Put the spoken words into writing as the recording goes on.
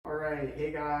right,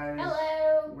 hey guys.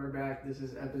 Hello. We're back. This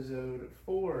is episode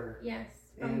 4. Yes.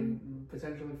 And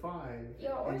potentially 5. Yeah,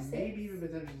 or and 6. maybe even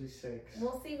potentially 6.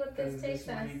 We'll see what this takes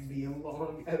this us. might be a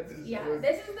long episode. Yeah,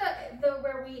 this is the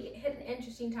where we hit an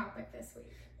interesting topic this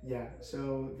week. Yeah,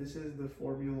 so this is the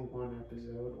Formula 1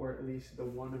 episode, or at least the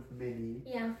one of many.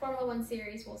 Yeah, Formula 1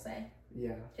 series, we'll say.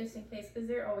 Yeah. Just in case, because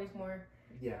there are always more.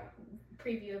 Yeah.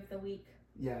 Preview of the week.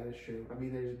 Yeah, that's true. I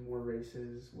mean, there's more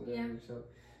races, whatever. Yeah. So,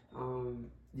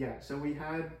 so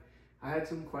I had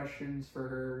some questions for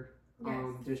her, Yes.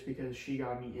 just because she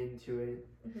got me into it.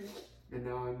 Mm-hmm. And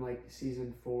now I'm like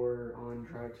season 4 on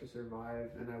Drive to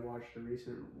Survive, and I watched the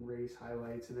recent race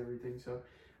highlights and everything, so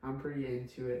I'm pretty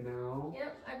into it now.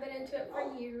 Yep, I've been into it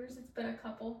for years. It's been a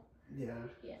couple. Yeah.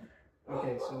 Yeah.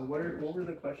 Okay, so what were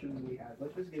the questions we had?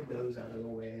 Let's just get those out of the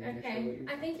way. And Okay,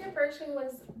 I think your first one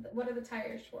was, what are the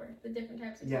tires for? The different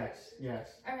types of tires.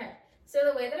 Yes. Okay, so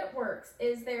the way that it works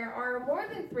is there are more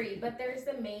than 3, but there's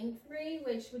the main 3,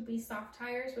 which would be soft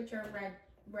tires, which are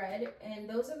red, and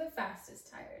those are the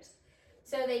fastest tires.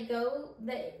 So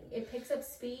it picks up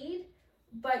speed,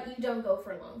 but you don't go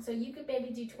for long. So you could maybe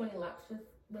do 20 laps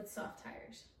with soft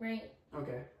tires, right?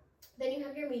 Okay. Then you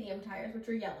have your medium tires, which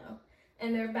are yellow,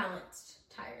 and they're balanced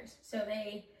tires. So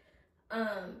they,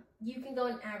 you can go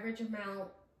an average amount,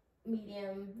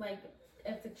 medium, like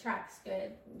if the track's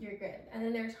good, you're good. And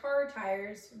then there's hard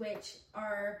tires, which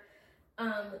are,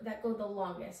 that go the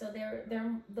longest. So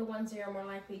they're the ones that are more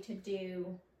likely to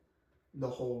do the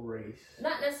whole race.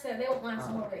 Not necessarily, they won't last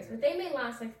the whole race, but they may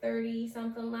last like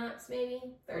 30-something laps, maybe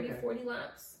 40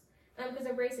 laps. Because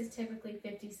a race is typically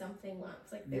 50-something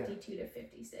laps, like 52 to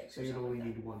 56. So you only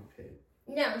need 1 pit.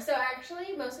 No, so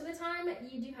actually, most of the time,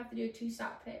 you do have to do a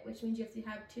 2-stop pit, which means you have to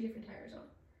have 2 different tires on.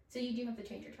 So you do have to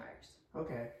change your tires.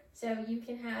 Okay. So you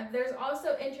can have, there's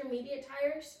also intermediate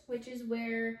tires, which is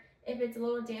where if it's a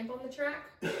little damp on the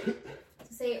track,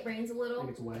 say it rains a little. Like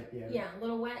it's wet, yeah. Yeah, a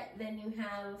little wet, then you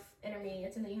have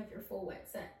intermediates, and then you have your full wet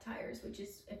set tires, which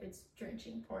is if it's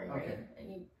drenching, pouring rain,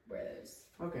 and you wear those.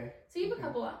 Okay. So you have a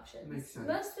couple options. Makes sense.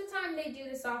 Most of the time they do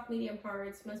the soft, medium,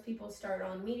 hards. Most people start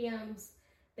on mediums,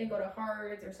 then go to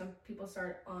hards, or some people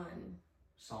start on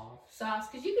softs,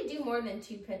 because you could do more than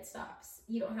 2 pit stops.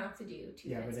 You don't have to do 2 pit stops.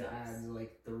 Yeah, but it adds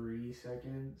like 3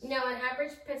 seconds. No, an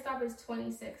average pit stop is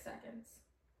 26 seconds.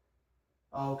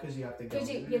 Oh, because you have to go.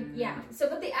 Yeah. So,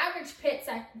 but the average pit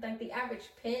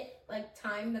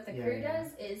time that the crew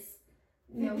does is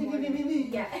no more than,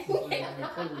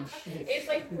 it's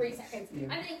like 3 seconds. Yeah.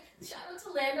 I think shout out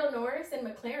to Lando Norris and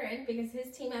McLaren, because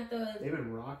his team at they've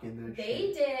been rocking that.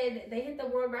 They hit the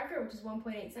world record, which is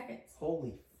 1.8 seconds.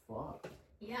 Holy fuck.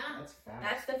 Yeah. That's fast.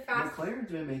 That's the fast.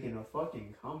 McLaren's been making a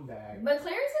fucking comeback. McLaren's been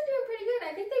doing pretty good.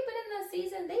 I think they've been in the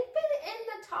season. They've been in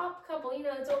the top couple. You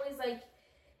know, it's always like,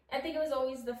 I think it was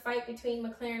always the fight between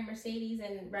McLaren, Mercedes,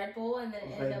 and Red Bull, and then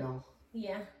it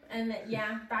ended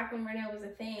up, back when Renault was a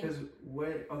thing. This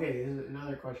is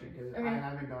another question, because I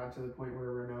haven't gotten to the point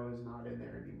where Renault is not in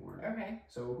there anymore. Okay.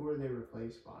 So who are they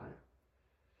replaced by?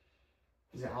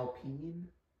 Is it Alpine?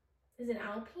 Is it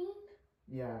Alpine?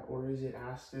 Yeah, or is it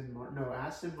Aston Martin? No,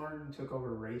 Aston Martin took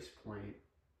over Race Point,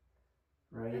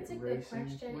 right? That's a good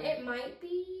question. It might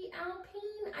be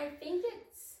Alpine. I think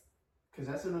it's... Because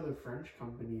that's another French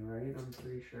company, right? I'm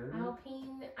pretty sure.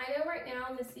 Alpine. I know right now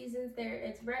in the seasons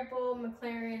it's Red Bull,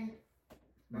 McLaren,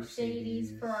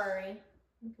 Mercedes, Ferrari.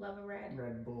 Love a red.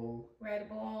 Red Bull.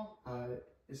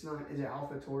 It's not, is it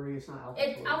AlphaTauri? It's not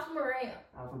AlphaTauri. It's Alfa Romeo.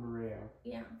 Alfa Romeo.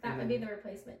 Yeah, that would be the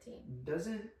replacement team.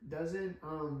 Doesn't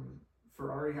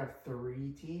Ferrari have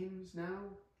 3 teams now?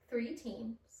 3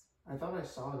 teams. I thought I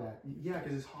saw that. Yeah,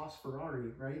 because it's Haas Ferrari,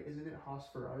 right? Isn't it Haas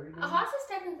Ferrari now? Haas is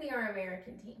technically our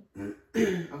American team.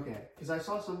 Okay, because I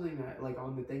saw something that, like,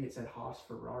 on the thing it said Haas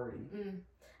Ferrari.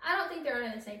 I don't think they're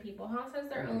under the same people. Haas has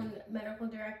their own medical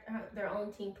director, their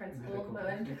own team principal.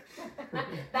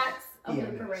 That's a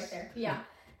blooper right there. Yeah.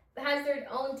 It has their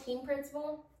own team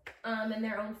principal and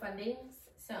their own fundings.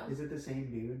 So. Is it the same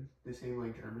dude? The same,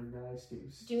 like, German guy?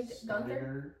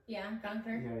 Gunther? Yeah,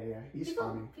 Gunther. Yeah. He's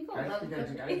funny. People love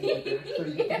Gunther.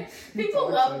 Yeah. People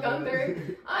love Gunther.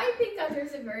 I think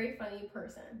Gunther's a very funny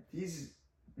person. He's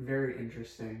very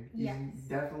interesting. He's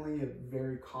definitely a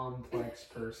very complex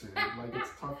person. Like,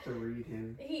 it's tough to read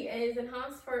him. He is, and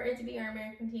Haas, for it to be our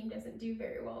American team, doesn't do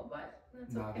very well, but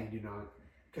that's okay. No, they do not.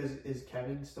 Because is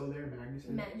Kevin still there,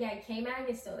 Magnussen? K-Mag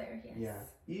is still there, yes. Yeah,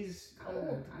 he's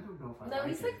old. I don't know if I like him. No,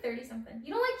 he's like 30-something.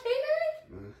 You don't like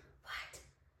K-Mag? What?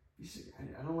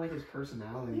 I don't like his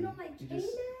personality. You don't like K-Mag?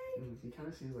 He kind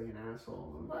of seems like an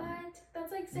asshole. What?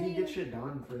 That's like saying... He gets shit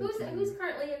done for Who's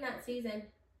currently in that season?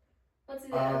 What's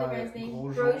the other guy's name?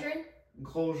 Grosjean?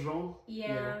 Grosjean?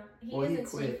 Yeah. he Well, he doesn't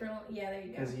stay quit. for long. Yeah, there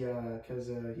you go. Because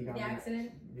he got The in that-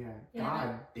 accident? Yeah. Yeah,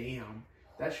 God damn.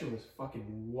 That shit was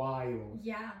fucking wild.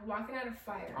 Yeah, walking out of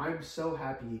fire. I'm so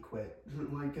happy he quit.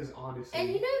 Like, because honestly. And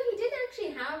you know, he didn't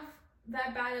actually have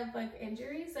that bad of like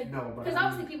injuries. Like, no, but because I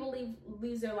mean, obviously people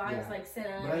lose their lives, Yeah. like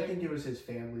Senna. But I think it was his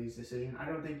family's decision.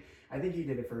 I think he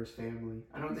did it for his family.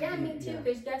 I don't think Yeah, me too. Yeah.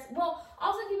 Because well,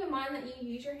 also keep in mind that you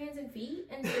use your hands and feet,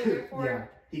 and so therefore. Yeah,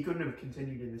 he couldn't have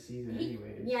continued in the season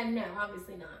anyways. Yeah, no,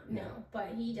 obviously not. Yeah. No, but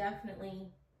he definitely.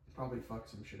 Probably fucked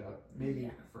some shit up. Maybe Yeah.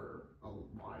 for a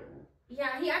while.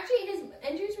 Yeah, he actually his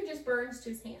injuries were just burns to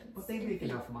his hands. But they and make feet.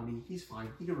 enough money. He's fine.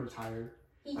 He can retire.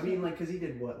 He I can. mean, like, because he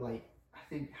did what, like, I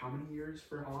think how many years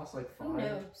for Haas? Like Who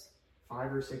knows?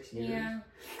 5 or 6 years. Yeah.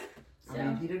 So. I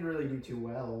mean, he didn't really do too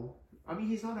well. I mean,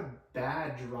 he's not a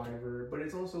bad driver, but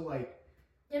it's also like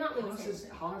You're not Lewis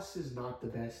Haas is not the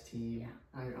best team.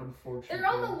 Yeah. Unfortunately. They're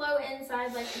on the low end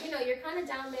side, like, you know, you're kind of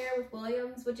down there with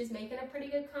Williams, which is making a pretty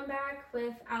good comeback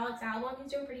with Alex Albon.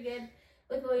 He's doing pretty good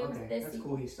with Williams Okay, this that's year.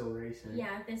 cool. He's still racing.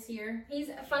 Yeah, this year. He's,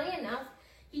 funny enough,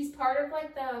 he's part of,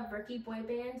 like, the rookie boy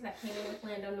band that came in with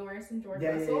Lando Norris and George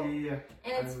Russell. Yeah.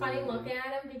 And it's I funny remember. looking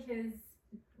at him because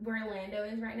where Lando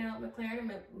is right now at McLaren,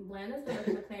 and Lando's been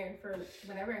with McLaren for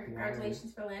whatever. And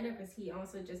congratulations for Lando because he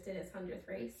also just did his 100th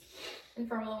race in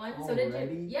Formula One. So did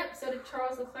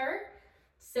Charles Leclerc.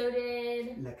 So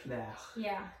did Leclerc.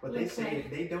 yeah. But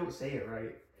they don't say it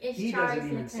right. It's He Charles doesn't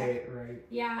even Leclerc. say it right.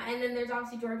 Yeah, and then there's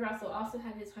obviously George Russell also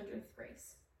had his 100th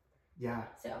race. Yeah.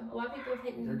 So a lot of people have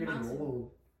hitting. They're getting milestones.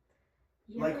 old.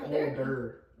 Yeah, Like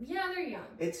older. Yeah, they're young.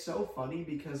 It's so funny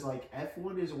because like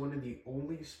F1 is one of the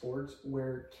only sports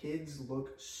where kids look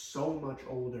so much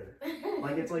older.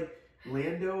 Like it's like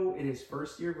Lando in his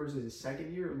first year versus his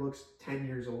second year looks 10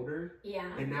 years older. Yeah.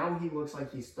 And now he looks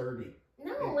like he's 30.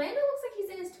 No, Lando looks like he's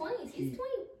in his 20s. He's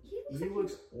 20. He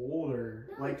looks older.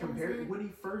 No, like he compared doesn't. when he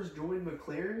first joined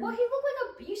McLaren. Well, he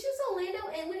looked like you should saw Lando,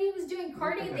 and when he was doing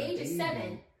karting at the age of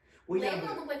 7. Well, yeah,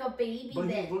 Lando looked like a baby but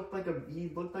then. he looked like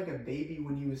a baby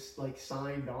when he was like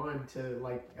signed on to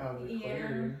like McLaren.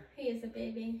 Yeah, he is a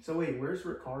baby. So wait, where's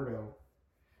Ricardo?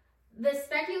 The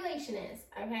speculation is,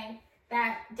 okay,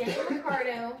 that Daniel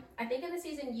Ricciardo, I think in the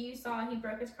season you saw he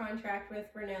broke his contract with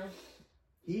Renault.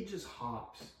 He just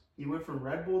hops. He went from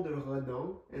Red Bull to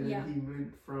Renault, and then Yeah. he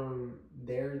went from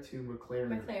there to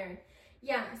McLaren.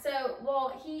 Yeah, so,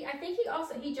 well, I think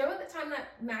he drove at the time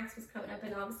that Max was coming up,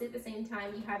 and obviously at the same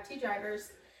time you have two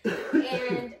drivers,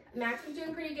 and Max was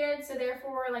doing pretty good, so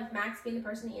therefore, like, Max being the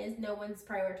person he is, no one's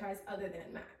prioritized other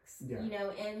than Max, Yeah. you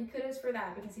know, and kudos for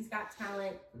that, because he's got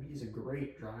talent. I mean, he's a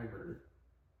great driver.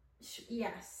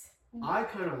 Yes. I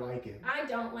kind of like him. I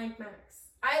don't like Max.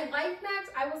 I like Max,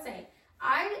 I will say,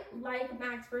 I like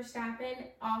Max Verstappen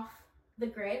off the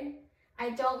grid. I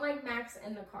don't like Max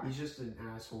in the car. He's just an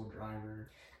asshole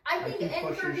driver. I think, he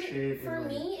and for pushes shit and,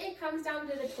 me, it comes down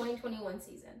to the 2021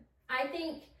 season. I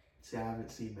think, See, I haven't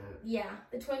seen that. yeah,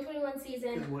 the 2021 Because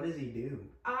season. what does he do?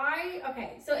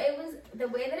 So it was, the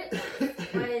way that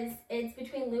it was, it's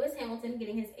between Lewis Hamilton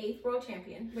getting his 8th world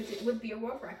champion, which it would be a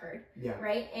world record, Yeah.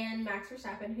 right? And Max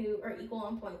Verstappen, who are equal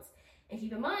on points. And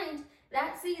keep in mind,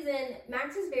 that season,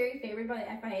 Max is very favored by the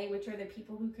FIA, which are the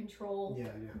people who control Yeah.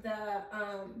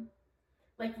 the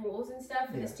like rules and stuff,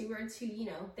 and Yeah. the stewards who, you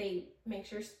know, they make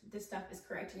sure the stuff is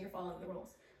correct and you're following the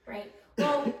rules, right?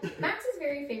 Well, Max is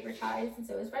very favoritized, and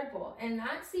so is Red Bull. And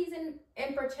that season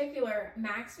in particular,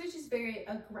 Max was just very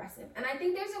aggressive. And I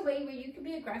think there's a way where you can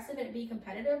be aggressive and be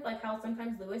competitive, like how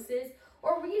sometimes Lewis is,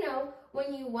 or you know,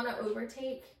 when you want to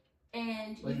overtake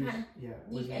and Like you kind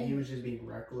of he was just being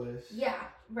reckless. yeah,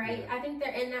 right. Yeah. I think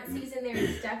in that season there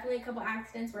was definitely a couple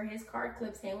accidents where his car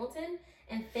clips Hamilton,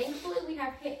 and thankfully we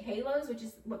have halos, which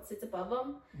is what sits above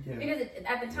them. Yeah. Because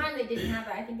at the time they didn't have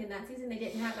that. I think in that season they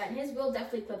didn't have that, and his wheel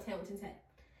definitely clipped Hamilton's head.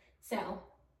 So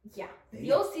yeah,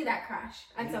 you'll see that crash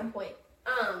at some point.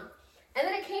 And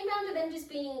then it came down to them just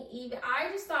being even. I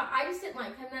just didn't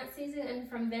like him that season, and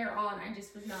from there on, I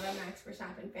just was not a Max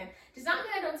Verstappen fan. Does not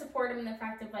mean I don't support him in the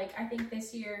fact of, like, I think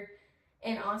this year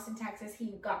in Austin, Texas,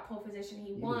 he got pole position,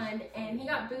 he won, and he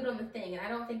got booed on the thing, and I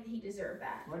don't think that he deserved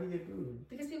that. Why do you get booed?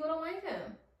 Because people don't like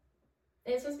him.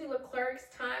 It's supposed to be Leclerc's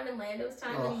time and Lando's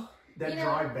time, and Then you know,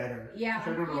 drive better. yeah, I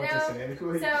don't know you what know,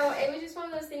 to say. so it was just one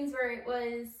of those things where it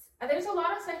was. There's a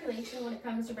lot of speculation when it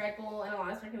comes to Red Bull, and a lot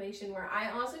of speculation where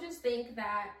I also just think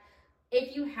that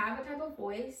if you have a type of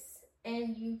voice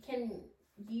and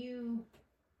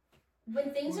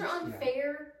when things are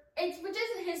unfair, which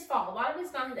isn't his fault. A lot of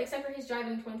it's not, except for his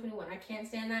driving in 2021. I can't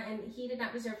stand that, and he did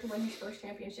not deserve to win his first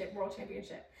world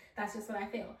championship. That's just what I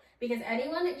feel. Because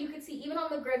anyone that you could see, even on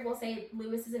the grid, will say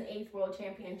Lewis is an 8th world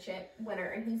championship winner,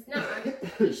 and he's not.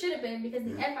 He should have been, because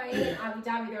the FIA in Abu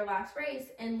Dhabi, their last race,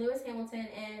 and Lewis Hamilton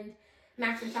and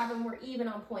Max Verstappen were even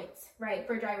on points, right,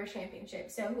 for drivers'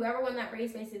 championship. So whoever won that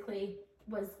race basically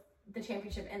was the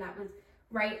championship, and that was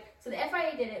right. So the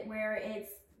FIA did it where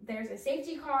there's a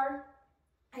safety car,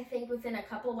 I think within a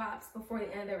couple laps before the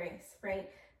end of the race, right?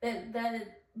 The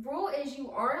rule is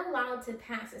you aren't allowed to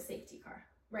pass a safety car,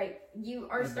 right? You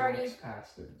are starting. Max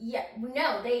passed it. Yeah,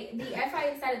 no, the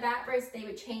FIA decided that race they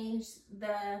would change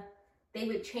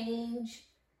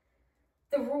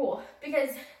the rule,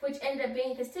 which ended up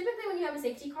being, because typically when you have a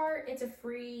safety car, it's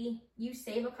you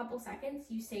save a couple seconds.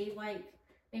 You save like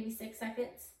maybe 6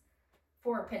 seconds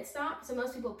for a pit stop. So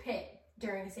most people pit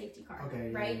during a safety car,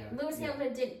 right? Yeah. Lewis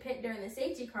Hamilton didn't pit during the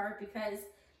safety car because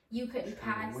you couldn't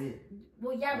pass.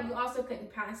 Well, yeah, but you also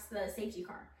couldn't pass the safety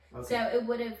car. Okay. So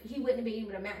he wouldn't have been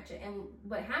able to match it. And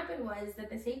what happened was that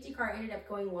the safety car ended up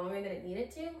going longer than it needed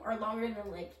to, or longer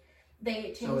than they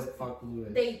changed. So it fucked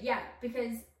Lewis.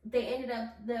 Because they ended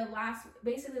up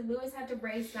basically Lewis had to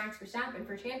race Max Verstappen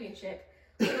for championship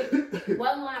with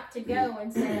 1 lap to go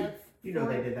instead of. You know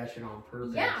they did that shit on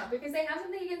purpose. Yeah, because they have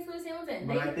something against Lewis Hamilton.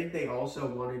 But I think they also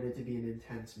wanted it to be an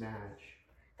intense match.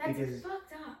 That's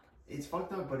fucked up. It's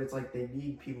fucked up, but it's like they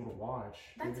need people to watch.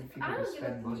 They need people to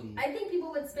spend money. I think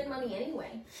people would spend money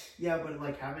anyway. Yeah, but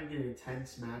like having an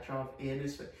intense match off and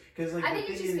because I think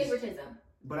it's just favoritism.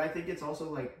 But I think it's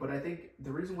also but I think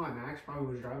the reason why Max probably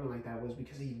was driving like that was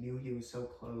because he knew he was so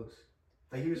close.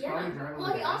 Like he was probably driving.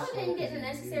 Well, he also didn't get the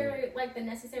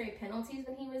necessary penalties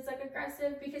when he was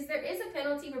aggressive, because there is a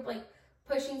penalty for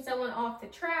pushing someone off the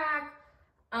track,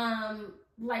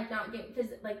 not get,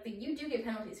 because you do get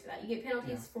penalties for that. You get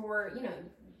penalties for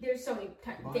there's so many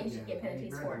things you get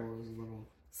penalties for.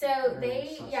 So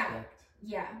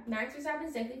Max Verstappen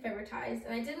is definitely favoritized,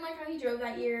 and I didn't like how he drove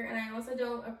that year, and I also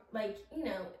don't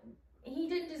he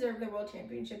didn't deserve the world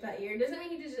championship that year. Doesn't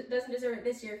mean he doesn't deserve it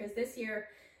this year, because this year.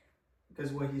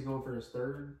 Because he's going for his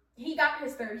 3rd? He got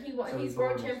his 3rd. He's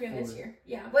world champion this year.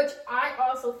 Yeah, which I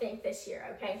also think this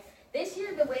year, okay? This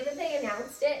year, the way that they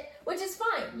announced it, which is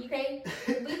fine, okay?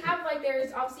 We have,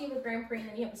 there's obviously with Grand Prix, and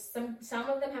then you have some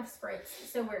of them have sprints,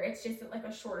 so where it's just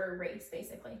a shorter race,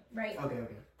 basically, right? Okay.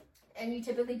 And you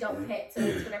typically don't pit, so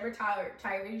it's whatever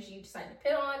tires you decide to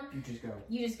pit on.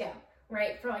 You just go,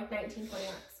 right? For 19, 20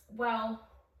 laps. Well,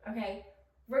 okay,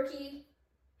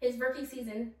 his rookie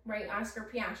season, right? Oscar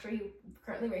Piastri, who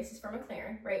currently races for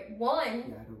McLaren, right? Yeah, I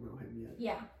don't know him yet.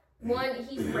 Yeah,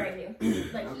 he's brand new.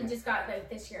 He just got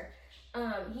this year.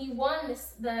 He won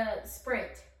the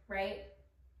sprint, right?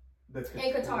 In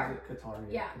Qatar. Qatar.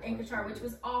 Yeah, in Qatar, which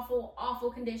was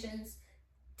awful conditions.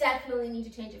 Definitely need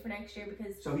to change it for next year,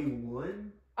 because. So he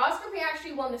won? Oscar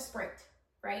Piastri won the sprint,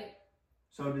 right?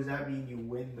 So does that mean you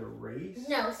win the race?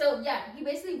 No, so yeah, he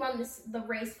basically won the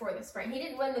race for the sprint. He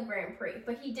didn't win the Grand Prix,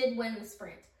 but he did win the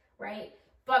sprint, right?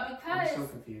 But because I'm so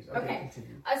confused. Okay,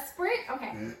 continue. A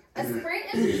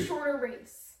sprint is a shorter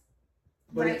race.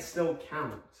 But it still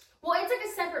counts. Well, it's like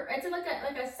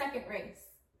a second race.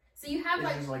 So you have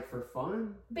It's just for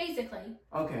fun? Basically.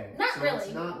 Okay. Not so really.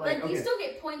 It's not you still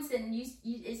get points and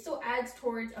it still adds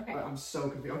towards I'm so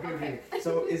confused. Okay.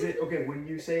 So is it when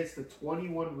you say it's the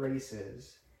 21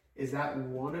 races, is that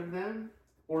one of them?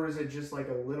 Or is it just a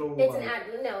little it's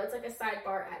it's a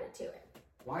sidebar added to it.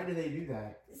 Why do they do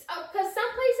that? Because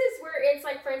some places where it's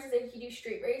for instance, if you do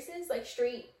street races,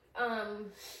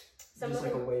 just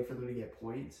a way for them to get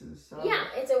points and stuff? Yeah,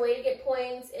 it's a way to get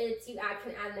points. You can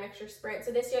add an extra sprint.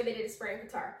 So this year they did a sprint in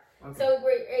Qatar. Okay. So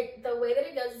the way that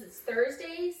it goes is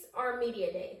Thursdays are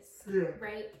media days,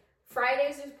 right?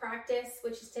 Fridays is practice,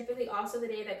 which is typically also the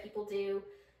day that people do,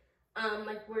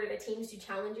 where the teams do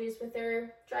challenges with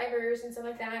their drivers and stuff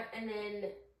like that. And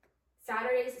then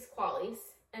Saturdays is qualies,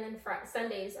 and then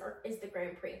Sundays is the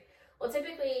Grand Prix. Well,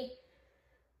 typically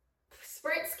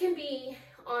sprints can be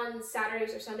on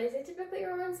Saturdays or Sundays. They typically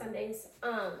are on Sundays.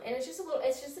 And it's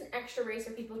just an extra race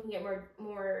where people can get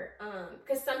more,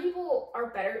 because some people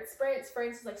are better at sprints. For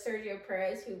instance, Sergio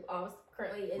Perez, who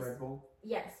currently is Red Bull.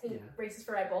 Yes, who races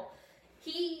for Red Bull.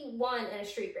 He won in a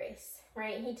street race,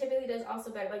 right? He typically does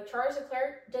also better. Charles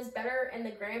Leclerc does better in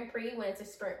the Grand Prix when it's a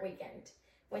sprint weekend.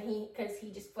 Because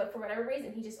he just, for whatever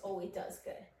reason, he just always does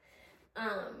good.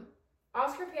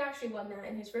 Oscar Piastri won that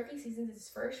in his rookie season. This is his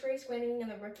first race winning in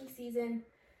the rookie season.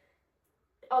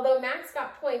 Although Max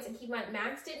got points, and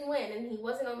Max didn't win, and he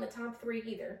wasn't on the top 3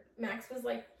 either. Max was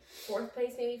 4th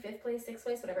place, maybe 5th place, 6th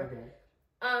place, whatever.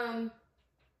 Okay.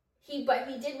 But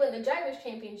he did win the Drivers'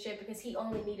 Championship because he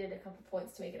only needed a couple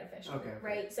points to make it official,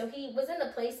 right? So he was in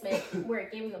the placement where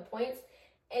it gave him the points.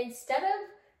 Instead of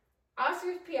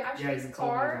Oscar Piastri's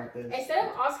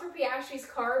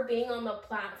car being on the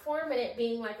platform and it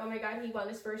being like, oh my God, he won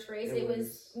his first race, it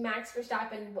was Max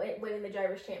Verstappen winning the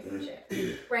Drivers' Championship,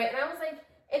 right? And I was like,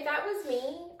 if that was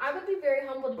me, I would be very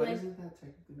humbled. But isn't that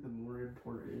technically the more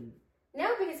important?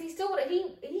 No, because he still would.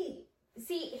 In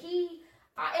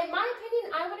my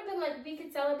opinion, I would have been like, we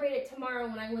could celebrate it tomorrow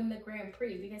when I win the Grand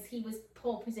Prix because he was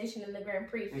pole position in the Grand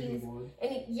Prix. He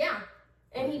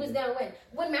was gonna win.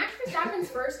 When Max Verstappen's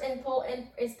first in pole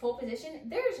position,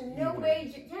 there's no way.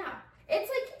 It's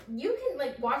like you can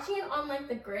like watching it on like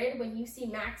the grid when you see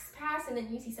Max pass and then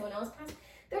you see someone else pass.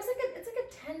 It's like a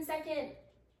 10-second.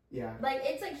 Yeah. Like,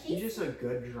 it's like he's just a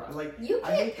good driver. Like, you can't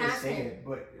I hate pass to say him. it,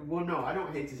 but, well, no, I don't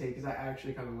hate to say it because I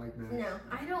actually kind of like Max. No,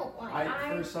 I don't like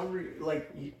For some reason,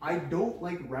 like, I don't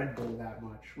like Red Bull that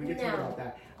much. We can talk about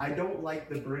that. I don't like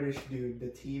the British dude, the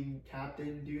team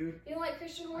captain dude. You don't like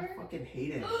Christian Horner? I fucking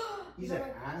hate him. He's an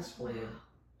asshole. Wow.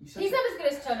 He's not as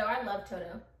good as Toto. I love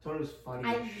Toto. Toto's funny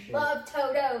I as shit. love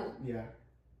Toto. Yeah.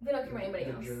 We don't care about anybody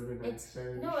the else. German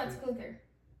accent. No, that's Gunther.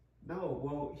 No,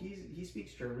 well, he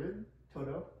speaks German.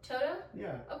 Toto?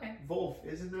 Yeah. Okay. Wolf,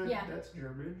 isn't that? Yeah. That's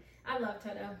German. I love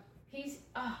Toto.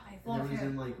 I love him. He's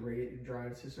in like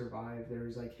Drive to Survive.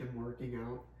 There's like him working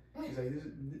out. He's like, this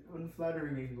is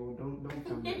unflattering angle. Don't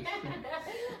come this.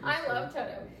 I love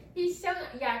Toto. He's so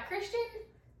Christian.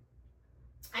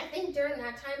 I think during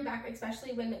that time back,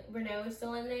 especially when Renault was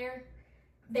still in there,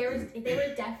 they were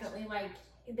definitely like.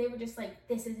 They were just like,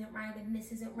 this isn't right, and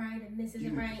this isn't right, and this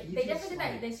isn't right. They definitely did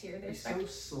that this year. He's so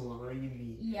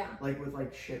slimy. Yeah. Like, with,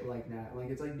 like, shit like that.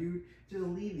 Like, it's like, dude, just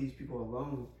leave these people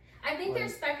alone. I think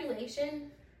there's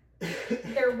speculation.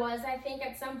 There was, I think,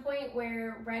 at some point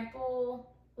where Red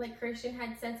Bull, like, Christian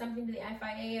had said something to the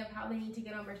FIA of how they need to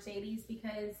get on Mercedes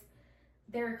because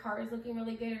their car is looking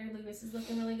really good, or Lewis is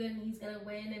looking really good, and he's going to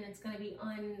win, and it's going to be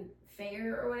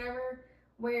unfair or whatever.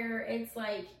 Where it's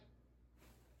like,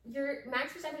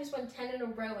 Max Verstappen just won 10 in a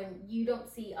row and you don't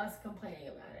see us complaining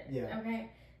about it. Yeah.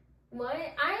 Okay?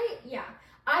 I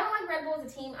don't like Red Bull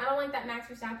as a team. I don't like that Max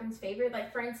Verstappen's favored.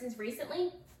 Like, for instance,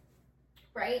 recently,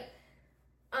 right?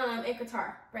 In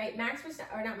Qatar, right?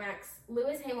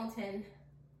 Lewis Hamilton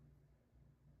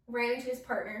ran into his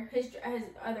partner, his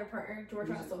other partner, George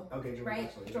Russell. Okay, George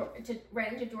right? Russell. Yeah.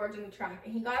 Ran into George on the track.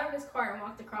 And he got out of his car and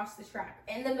walked across the track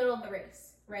in the middle of the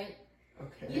race, right?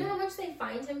 Okay. You know how much they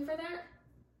fined him for that?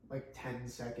 Like 10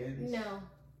 seconds? No.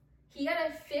 He got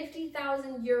a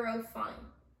 €50,000 fine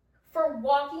for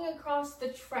walking across the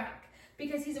track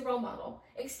because he's a role model.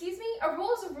 Excuse me? A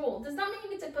rule is a rule. Does not mean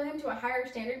you get to put him to a higher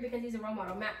standard because he's a role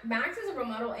model. Max is a role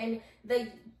model, and the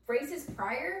races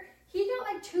prior, he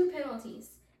got like 2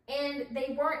 penalties. And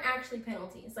they weren't actually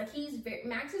penalties. Like,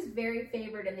 Max is very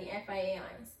favored in the FIA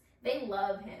eyes. They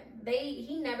love him.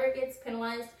 He never gets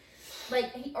penalized,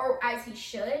 or as he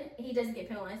should. He doesn't get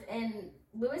penalized. And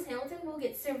Lewis Hamilton will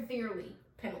get severely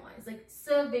penalized,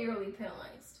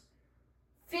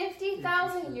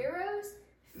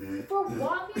 €50,000 for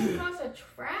walking across a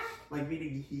track. Like,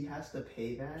 meaning he has to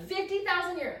pay that?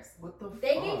 €50,000. What the fuck?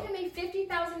 They gave him a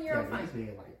 €50,000 fine. He's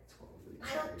making like 12.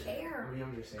 I don't care. I mean,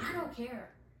 I'm just saying. I don't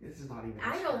care. This is not even.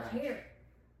 I don't care.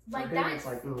 Like, that's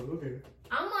like, oh, okay.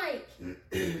 I'm like,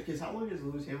 because how long has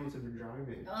Lewis Hamilton been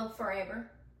driving?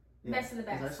 Forever. Yeah, Best of the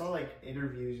best. I saw like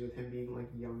interviews with him being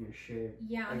like young as shit.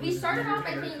 Yeah, like, he started off,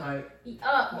 I think,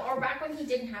 or back when he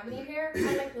didn't have any hair.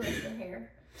 I like Lewis with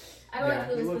hair. I don't like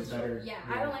Lewis with short. Yeah,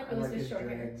 I don't like Lewis with short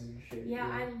hair. Yeah,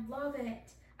 I love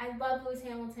it. I love Lewis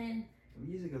Hamilton.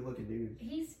 He's a good looking dude.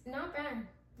 He's not bad.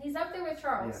 He's up there with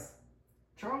Charles.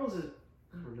 Yeah. Charles is,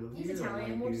 I don't know. He's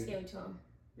Italian. We'll just give it to him.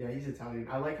 Yeah, he's Italian.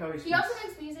 I like how he also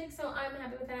makes music, so I'm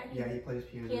happy with that. He plays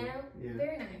piano. Yeah.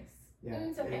 Very nice. Yeah,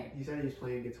 it's okay. He said he's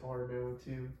playing guitar now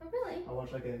too. Oh, really? I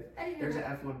watched there's an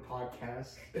F1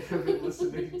 podcast I've been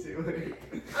listening to it.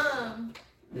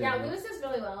 Lewis does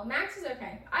really well. Max is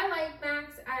okay. I like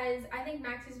Max I think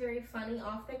Max is very funny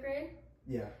off the grid.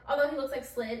 Yeah. Although he looks like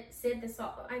Sid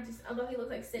although he looks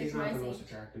like Sid. He's not the most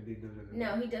attractive dude.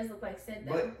 No, he does look like Sid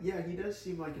though. But yeah, he does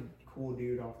seem like a cool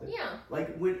dude off the. Yeah.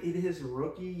 Like when in his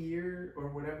rookie year or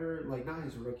whatever, like not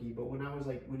his rookie, but when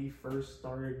he first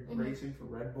started racing for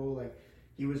Red Bull, like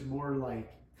he was more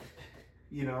like,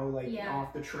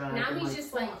 off the track. Now and he's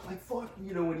just like fuck,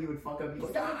 when he would fuck up, he's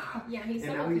like ah. Yeah, he's.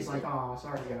 And now he's like, oh,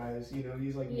 sorry guys,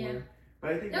 he's like more.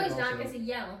 But I think no, he's not because he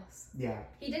yells. Yeah.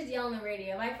 He does yell on the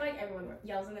radio. I feel like everyone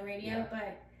yells on the radio,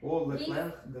 but. Well,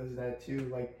 Leclerc does that too.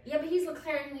 Yeah, but he's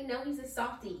Leclerc and we know he's a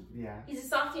softie. Yeah. He's a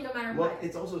softie no matter what. Well,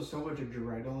 it's also so much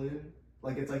adrenaline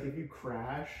Like it's like if you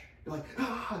crash, you're like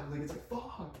like it's like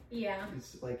fuck. Yeah.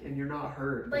 It's like and you're not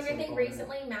hurt. Like it's I think all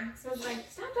recently Max was like,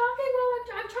 "Stop talking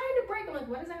while I'm trying to brake." I'm like,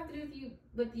 "What does that have to do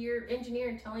with your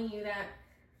engineer telling you that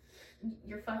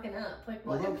you're fucking up?" Like,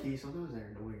 Well, what? low key, sometimes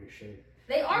they're annoying as shit.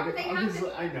 They are, Like, but they I have was-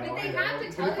 to. I know. But they I know. have to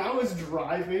But tell if you. I was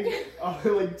driving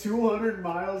like 200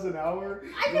 miles an hour,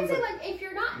 I it can was say like, like if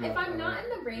you're not, if I'm not in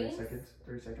the range.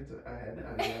 3 seconds ahead.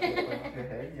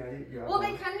 Ahead. Yeah, you Well,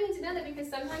 they kind of need to know that because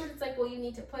sometimes it's like, well, you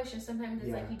need to push, and sometimes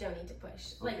it's like you don't need to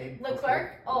push. Like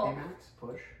Leclerc, Okay, Max,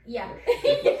 push. yeah. Push.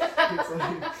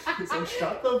 it's like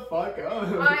shut the fuck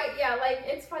up. Like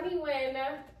it's funny when,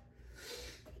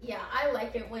 I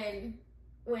like it when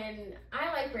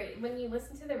you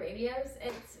listen to the radios,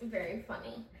 it's very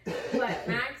funny. But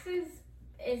Max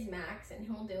is Max, and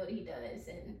he'll do what he does,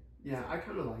 and yeah, I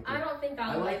kind of like it. I don't think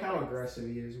I like how it. aggressive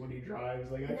he is when he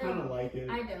drives. Like I kind of like it.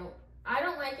 I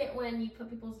don't like it when you put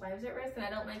people's lives at risk, and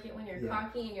I don't like it when you're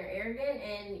cocky and you're arrogant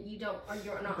and you're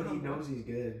not. But humble. he knows he's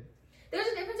good. There's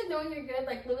a difference of knowing you're good.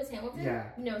 Like Lewis Hamilton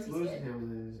knows he's Lewis good.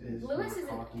 Hamilton is Lewis not isn't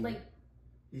cocky. like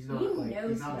he's not he like knows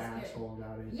he's not he's an good. asshole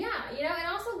about it. Yeah, and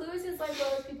also Lewis is like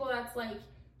one of those people that's like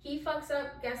he fucks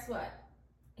up. Guess what?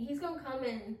 He's gonna come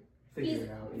and Figure it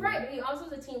out. Right, but he also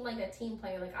is a team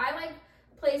player. Like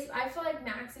I feel like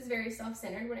Max is very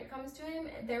self-centered when it comes to him.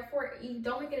 Therefore, you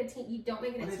don't make it a team. You don't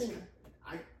make it a team.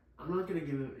 I'm not gonna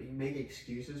make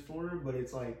excuses for him, but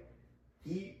it's like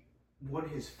he won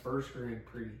his first Grand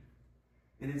Prix,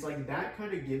 and it's like that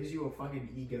kind of gives you a fucking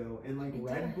ego. And like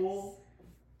Red Bull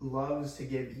loves to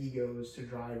give egos to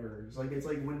drivers. Like it's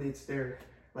like when it's their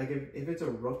like if it's a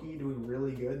rookie doing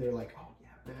really good, they're like, oh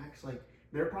yeah, Max. Like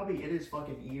they're probably in his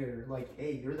fucking ear, like,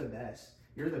 hey, you're the best.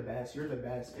 You're the best. You're the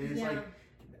best. And it's like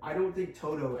I don't think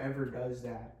Toto ever does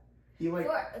that. He like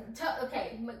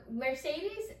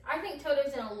Mercedes. I think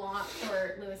Toto's in a lot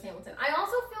for Lewis Hamilton. I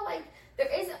also feel like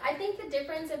I think the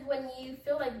difference of when you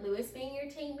feel like Lewis being your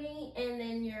teammate and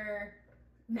then your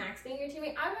Max being your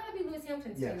teammate. I'd rather be Lewis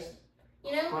Hamilton's teammate.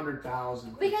 You know,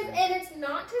 100,000%. Because and it's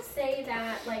not to say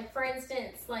that like for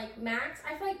instance like Max.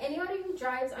 I feel like anybody who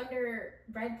drives under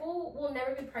Red Bull will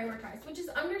never be prioritized, which is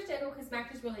understandable because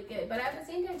Max is really good. But at the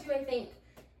same time too, I think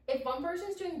if one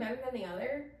person's doing better than the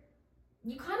other,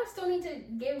 you kind of still need to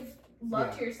give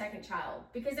love to your second child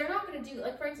because they're not going to do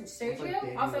like for instance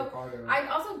Sergio. I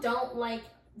also don't like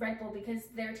Red Bull because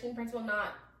their team principal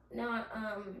not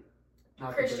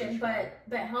Christian,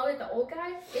 but Helmut, the old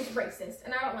guy, is racist,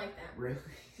 and I don't like that. Really?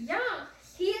 Yeah,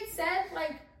 he had said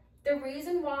like the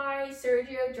reason why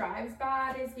Sergio drives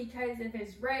bad is because of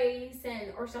his race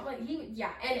or something.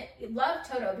 And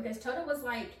loved Toto because Toto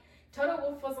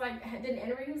Wolff was like did an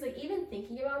interview. He was like, even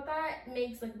thinking about that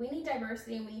makes like we need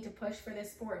diversity and we need to push for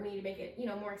this sport and we need to make it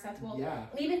more acceptable. Yeah.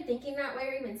 And even thinking that way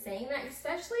or even saying that,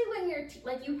 especially when you're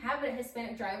like you have a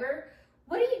Hispanic driver,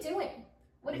 what are you doing?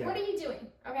 What are you doing?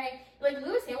 Okay, like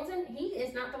Lewis Hamilton, he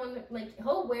is not the one that like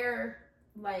he'll wear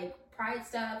like pride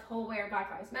stuff. He'll wear Black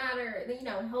Lives Matter.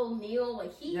 He'll kneel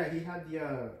like he. Yeah, he had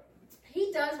the.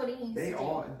 He does what he needs to do. They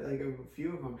all like a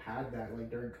few of them had that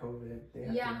like during COVID.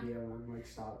 They had to be able to like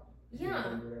stop. Yeah,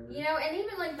 and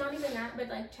even like not even that, but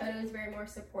like Toto is very more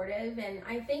supportive, and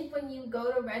I think when you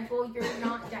go to Red Bull, you're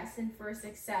not destined for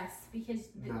success because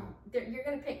you're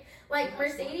gonna pick like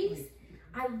Mercedes.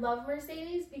 I love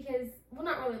Mercedes because, well,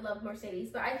 not really love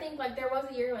Mercedes, but I think like there was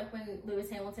a year like when Lewis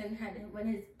Hamilton when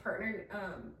his partner,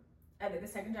 the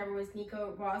second driver was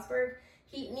Nico Rosberg.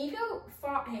 Nico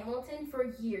fought Hamilton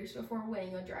for years before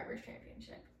winning a driver's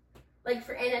championship.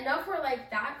 And enough where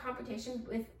like that competition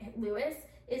with Lewis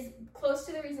is close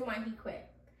to the reason why he quit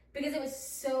because it was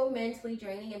so mentally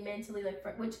draining and mentally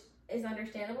which is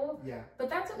understandable. Yeah. But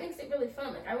that's what makes it really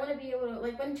fun. Like I want to be able to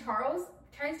like when Charles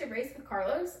tries to race with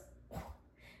Carlos.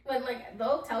 When like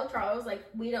they'll tell Charles like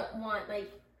we don't want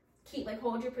like keep like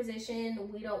hold your position,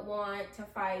 we don't want to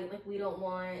fight, like we don't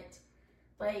want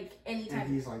like any type.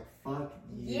 And he's like fuck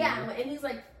you. Yeah, and he's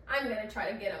like I'm gonna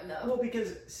try to get him though. Well,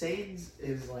 because Sainz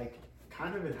is like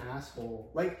kind of an asshole.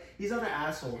 Like he's not an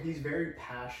asshole. He's very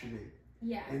passionate.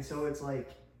 Yeah. And so it's like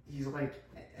he's like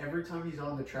every time he's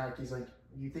on the track, he's like.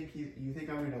 You think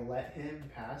I'm gonna let him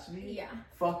pass me? Yeah.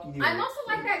 Fuck you. I'm also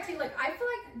like that too. Like I feel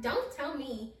like don't tell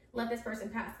me let this person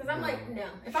pass because I'm like no.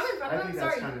 If I'm in front of them,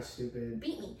 that's kind of stupid.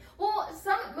 Beat me. Well,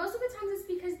 most of the times it's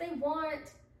because they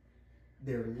want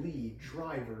their lead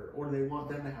driver or they want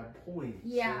them to have points.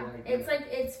 Yeah. So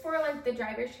it's for like the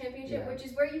drivers championship, which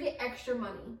is where you get extra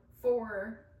money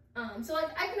for. So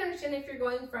like I can understand if you're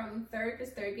going from third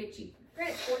because third gets you.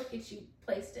 Granted, fourth gets you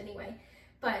placed anyway,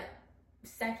 but.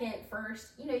 Second, first,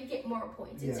 you get more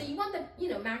points. And so you want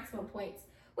the, maximum points,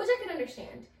 which I can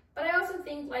understand. But I also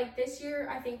think, like, this year,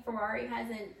 I think Ferrari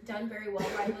hasn't done very well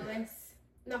by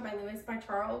by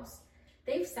Charles.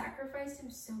 They've sacrificed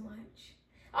him so much.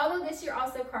 Although this year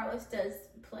also Carlos did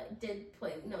play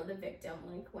the victim,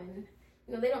 like when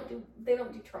they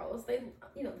don't do Charles.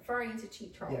 Ferrari needs to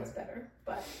cheat Charles better.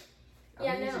 But he's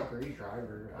a great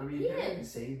driver. I mean, him and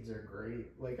Sainz are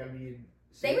great. Like, I mean,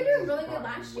 they were doing really good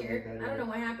last year. I don't know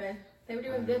what happened. They were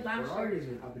doing good last year. Ferrari's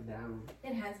been up and down.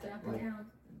 It has been up and down.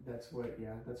 That's what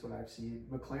I've seen.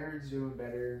 McLaren's doing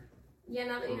better. Yeah,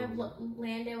 now that you have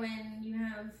Lando and you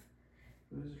have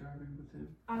who's driving with him?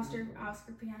 Oscar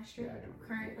Piastri. Yeah, I don't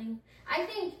currently. I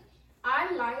think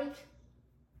I like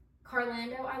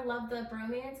Carlando. I love the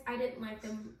bromance. I didn't like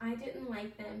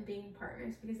them being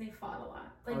partners because they fought a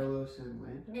lot. Like, Carlos and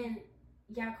Lando.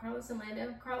 Carlos and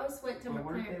Lando. Carlos went to McLaren.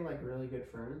 Weren't they like really good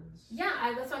friends?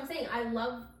 Yeah, that's what I'm saying. I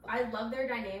love their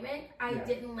dynamic. I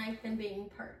didn't like them being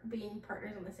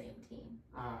partners on the same team.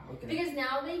 Ah, okay. Because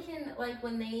now they can, like,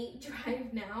 when they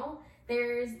drive now,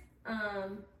 there's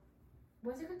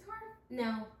was it Qatar?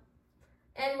 No.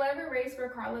 And whatever race where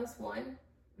Carlos won,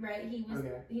 right? He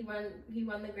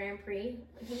won the Grand Prix.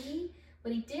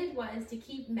 What he did was to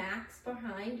keep Max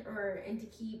behind, or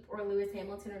Lewis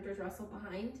Hamilton or George Russell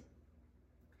behind.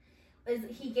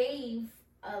 He gave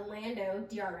Lando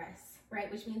DRS,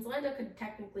 right? Which means Lando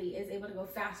is able to go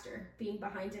faster being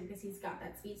behind him because he's got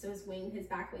that speed. So his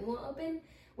back wing will open,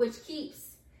 which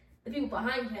keeps the people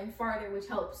behind him farther, which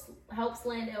helps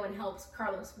Lando and helps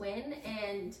Carlos win.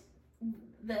 And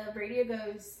the radio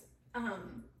goes,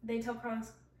 they tell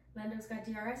Carlos Lando's got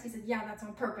DRS. He said, yeah, that's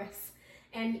on purpose.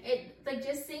 And it, like,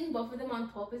 just seeing both of them on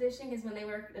pole position, because when they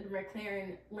were at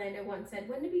McLaren, Lando once said,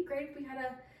 wouldn't it be great if we had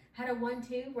a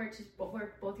 1-2 where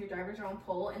both your drivers are on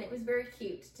pole? And it was very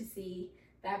cute to see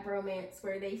that bromance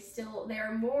where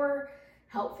they're more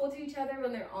helpful to each other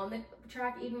when they're on the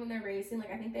track, even when they're racing.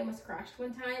 Like, I think they almost crashed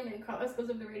one time, and Carlos goes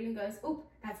over the radio and goes, "Oop,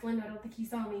 that's Lando. I don't think he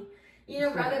saw me."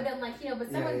 Rather than like, but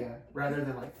someone rather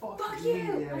than like fuck you.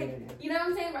 You know what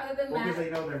I'm saying? Rather than that, because they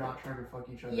know they're not trying to fuck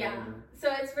each other. Yeah. Over.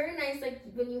 So it's very nice, like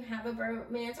when you have a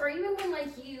bromance, or even when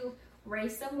like you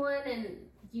race someone and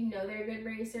you know they're good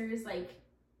racers. Like,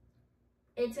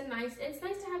 it's nice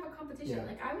to have a competition. Yeah.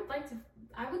 Like,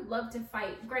 I would love to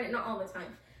fight. Granted, not all the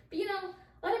time, but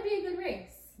let it be a good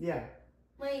race. Yeah.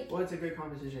 Like, well, it's a good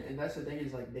competition, and that's the thing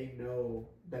is like they know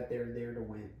that they're there to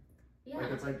win. Yeah.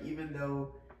 Like, it's like even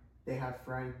though they have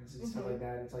friends and stuff like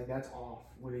that, it's like that's off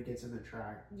when it gets in the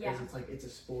track. Yeah. Because it's like it's a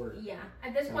sport. Yeah.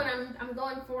 At this point, I'm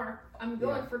going for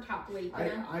top league.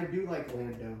 I do like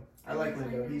Lando. I like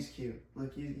Lando. He's cute.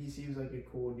 Like he seems like a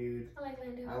cool dude. I like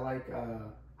Lando.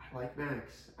 I like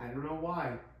Max. I don't know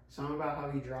why. Something about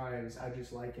how he drives. I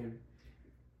just like him.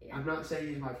 Yeah. I'm not saying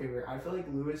he's my favorite. I feel like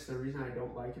Lewis, the reason I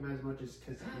don't like him as much is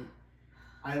because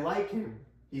I like him.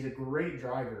 He's a great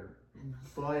driver.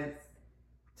 But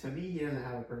to me, he doesn't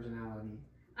have a personality.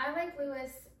 I like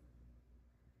Lewis.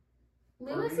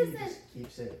 Lewis isn't. Just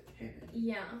keeps it hidden.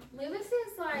 Yeah. Lewis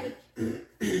is like.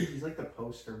 He's like the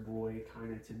poster boy,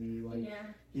 kind of, to me. Like,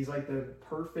 he's like the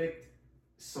perfect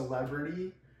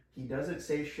celebrity. He doesn't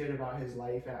say shit about his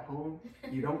life at home.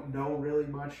 You don't know really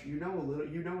much. You know a little.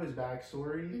 You know his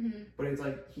backstory, but it's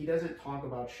like he doesn't talk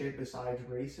about shit besides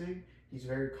racing. He's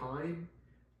very kind.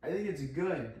 I think it's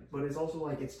good, but it's also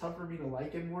like it's tough for me to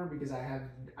like him more because I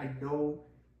know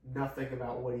nothing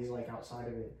about what he's like outside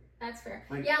of it. That's fair.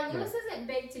 Like, Lewis isn't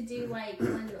big to do like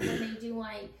when they do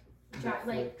like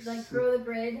Grow the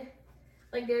Grid.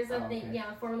 Like, there's a thing,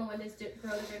 Formula 1 does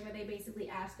Grow the Grid where they basically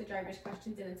ask the drivers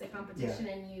questions and it's a competition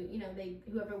and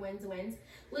whoever wins.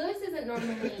 Lewis doesn't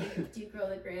normally do Grow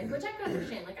the Grid, which I can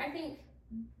understand. Like, I think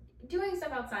doing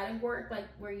stuff outside of work, like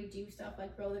where you do stuff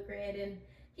like Grow the Grid, and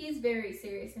he's very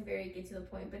serious and very get to the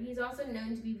point, but he's also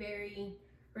known to be very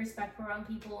respectful around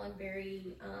people and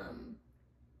very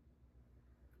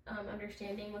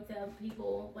understanding with the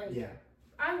people. Like,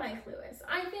 I like Lewis.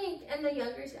 I think, and the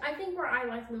younger, I think where I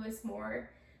like Lewis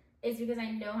more is because I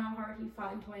know how hard he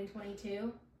fought in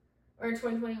 2022 or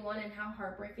 2021 and how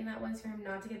heartbreaking that was for him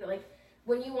not to get the, like,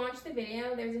 when you watch the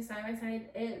video, there's a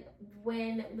side-by-side,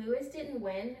 when Lewis didn't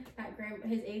win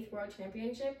his 8th world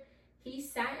championship, he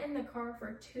sat in the car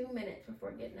for 2 minutes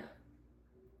before getting up.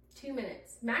 2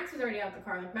 minutes. Max was already out the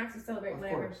car. Like, Max was celebrating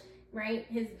whatever, right?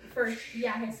 His first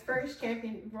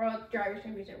world driver's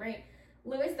championship, right?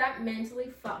 Lewis, that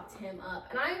mentally fucked him up.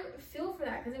 And I feel for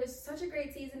that because it was such a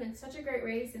great season and such a great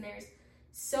race, and there's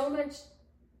so much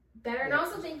better. And I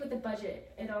also think with the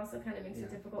budget, it also kind of makes it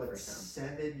difficult for some.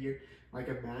 7 years, like,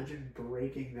 imagine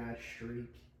breaking that streak.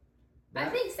 I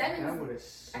think 7 that would have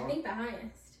sucked. I think the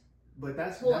highest. But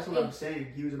that's what I'm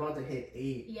saying. He was about to hit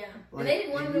 8. Yeah. Like, and they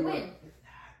didn't want him to win.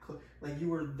 like you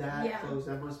were that Yeah. close.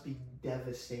 That must be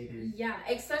devastating. Yeah,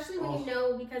 especially when you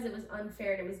know because it was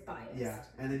unfair and it was biased. Yeah,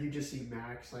 and then you just see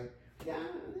Max like, yeah.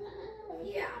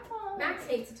 Max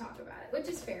hates to talk about it, which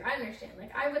is fair. I understand.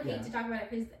 Like, I would hate Yeah. to talk about it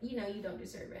because, you know, you don't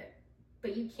deserve it.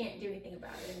 But you can't do anything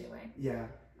about it anyway. Yeah,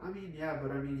 I mean, yeah,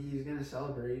 but I mean, he's gonna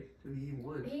celebrate. I mean, he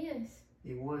won. He is.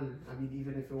 He won. I mean,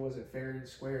 even if it wasn't fair and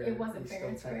square, It wasn't he fair still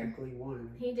and square. technically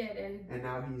won. He did, And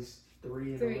now he's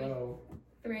 3 in Three. a row.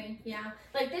 3, yeah.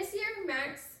 Like, this year,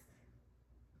 Max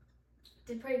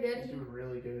did pretty good. He's doing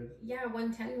really good. Yeah,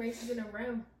 won 10 races in a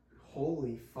row.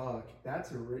 Holy fuck,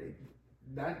 that's a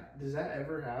does that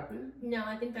ever happen? No,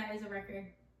 I think that is a record.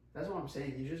 That's what I'm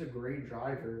saying. He's just a great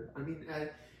driver. I mean,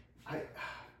 I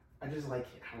just like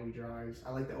how he drives.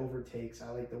 I like the overtakes. I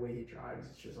like the way he drives.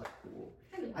 It's just like cool.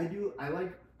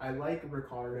 I like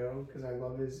Ricardo because I just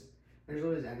love his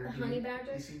energy. The honey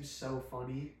badger. He seems so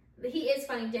funny. He is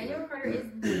funny. Daniel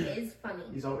Ricciardo is funny.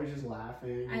 He's always just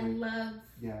laughing. I love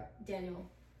Yeah.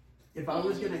 Daniel. If I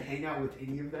was gonna hang out with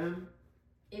any of them,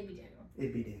 It'd be Daniel.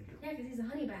 it'd be Daniel. Yeah, because he's a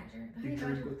honey badger. The You honey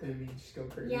drink badger. with him, you just go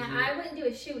crazy. Yeah, I wouldn't do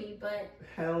a shoey, but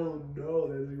Hell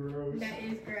no, that's gross. that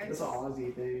is gross. That's an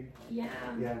Aussie thing. Yeah.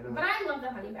 Yeah, no. But I love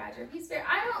the honey badger. He's fair.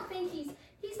 I don't think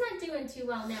he's not doing too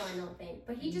well now. I don't think,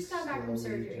 but he just got back from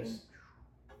Slowly surgery. just,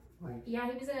 like,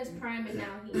 Yeah, he was in his prime, and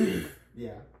now he's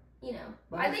yeah. you know.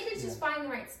 But I think it's just finding the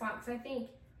right spot. Because I think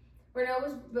Renault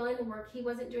was willing to work. He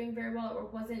wasn't doing very well, or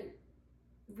wasn't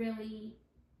really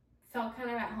felt kind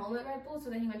of at home at Red Bull. So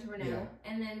then he went to Renault, Yeah.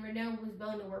 and then Renault was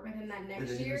willing to work with him that And next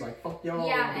then he year. was like, fuck y'all.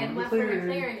 Yeah, I'm and going left for McLaren.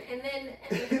 McLaren. And then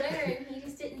at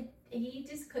McLaren, he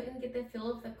just couldn't get the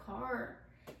feel of the car.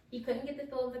 He couldn't get the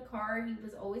feel of the car. He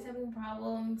was always having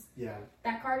problems. Yeah.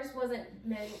 That car just wasn't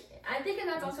meant. I think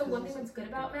that's also one thing that's good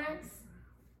about Max.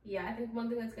 Yeah, I think one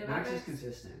thing that's good Max about is Max.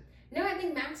 consistent. No, I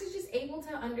think Max is just able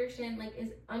to understand, like,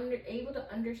 able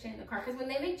to understand the car. Because when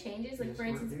they make changes, like, He's a for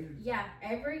smart instance, dude. yeah,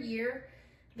 every year,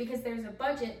 because there's a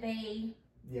budget, they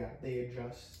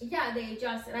adjust. they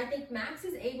adjust. And I think Max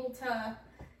is able to,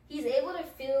 he's able to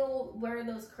feel where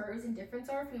those curves and difference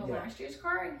are from the Yeah. last year's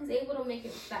car, and he's able to make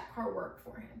that car work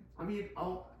for him. I mean,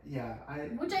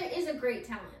 Which is a great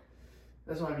talent.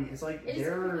 that's what I mean. It's like It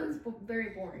just becomes very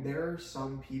boring. there are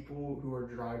some people who are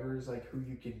drivers like who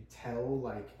you can tell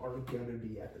like are gonna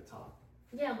be at the top.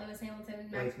 Yeah, Lewis Hamilton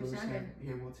and Max Like Lewis Verstappen.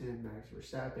 Hamilton, Max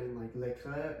Verstappen, like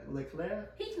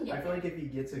Leclerc. He can I get feel like if he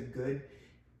gets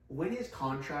when his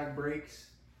contract breaks,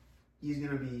 he's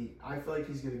gonna be. I feel like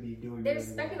he's gonna be doing. There's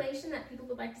really well. speculation that people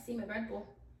would like to see him at Red Bull.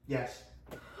 Yes,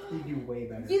 he'd do way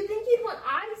better. You think he'd want?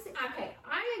 Okay,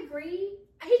 I agree.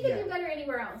 He could Yeah. do better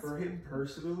anywhere else. For him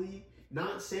personally,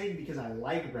 not saying because I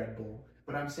like Red Bull,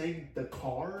 but I'm saying the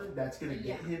car that's gonna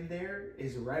get him there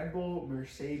is Red Bull,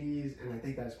 Mercedes, and I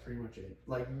think that's pretty much it.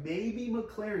 Like maybe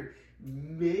McLaren,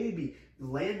 maybe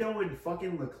Lando and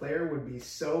fucking Leclerc would be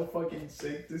so fucking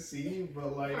sick to see,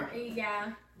 but like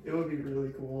Yeah, it would be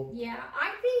really cool. yeah.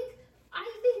 I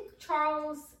think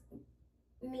Charles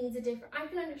needs a different. I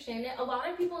can understand it. A lot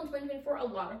of people in 2024, a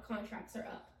lot of contracts are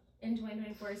up in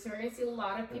 2024, so we're gonna see a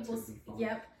lot of That's people. gonna be fun.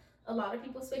 Yep, a lot of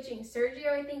people switching. Sergio,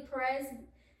 I think Perez.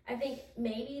 I think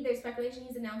maybe there's speculation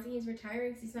he's announcing he's retiring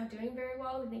because he's not doing very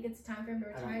well. I think it's time for him to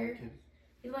I don't retire. like him.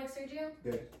 You like Sergio?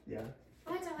 Good, yeah.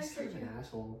 Why do I like He's kind of Sergio? an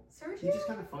asshole. He Sergio? just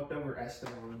kind of fucked over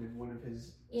Esteban in one of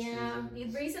his Yeah.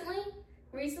 seasons.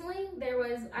 Recently there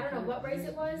was, I don't know what race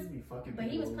it was, He'd be fucking but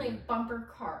he was people playing over. bumper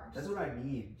cars. That's what I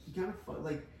mean. He kind of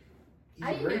like he's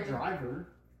I a great know. driver,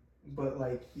 but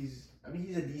like he's a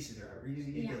decent driver. He's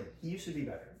Yeah. good. He used to be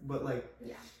better, but like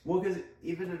Yeah. well, because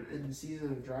even in the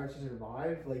season of Drive to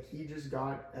Survive, like he just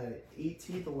got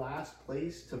 18th last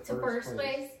place to First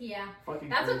place, yeah. Fucking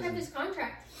That's what crazy. kept his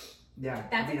contract. Yeah,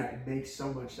 That's I mean, it makes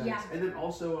so much sense. Yeah. And then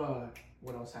also,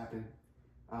 what else happened?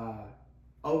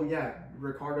 Oh yeah,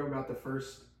 Ricardo got the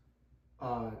first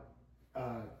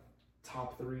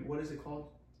top 3. What is it called?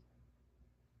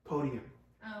 Podium.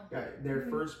 Oh, Yeah, their Mhm.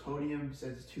 first podium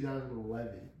since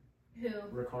 2011. who?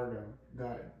 Ricardo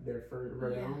got their first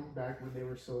Renault back when they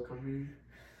were still a company.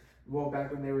 Well,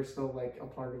 back when they were still like a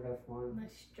part of F1. A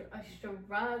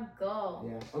struggle.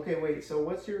 Yeah. Okay, wait. So,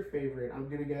 what's your favorite? I'm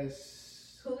gonna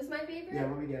guess. Who's my favorite? Yeah,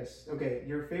 let me guess. Okay,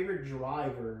 your favorite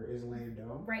driver is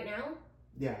Lando. Right now?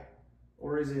 Yeah.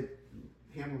 Or is it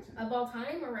Hamilton? Of all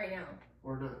time or right now?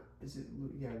 Or not? Is it?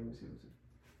 Yeah, Lewis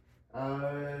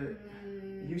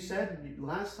Hamilton. You said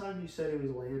last time you said it was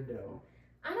Lando.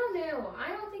 I don't know. I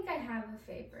don't think I have a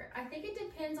favorite. I think it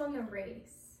depends on the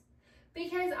race.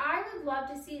 Because I would love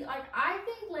to see, like, I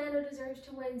think Lando deserves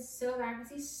to win so bad because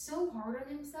he's so hard on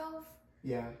himself.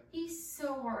 Yeah. He's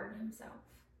so hard on himself.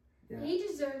 Yeah. He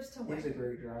deserves to win. He's a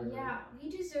great driver. Yeah, he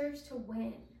deserves to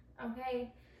win.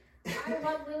 Okay. I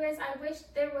love Lewis. I wish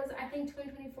I think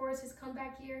 2024 is his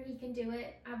comeback year. He can do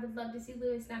it. I would love to see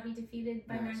Lewis not be defeated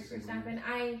by Max Verstappen.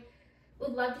 I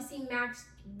would love to see Max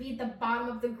be at the bottom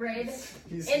of the grid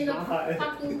in the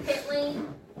fucking pit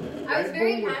lane. I was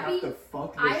very happy. Have to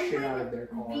fuck the shit out of their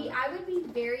car. I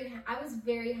was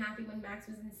very happy when Max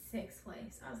was in 6th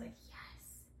place. I was like, yes.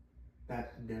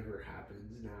 That never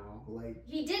happens now. Like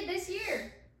he did this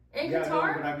year in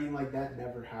Qatar. No, but I mean, like that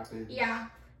never happens. Yeah.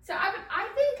 So I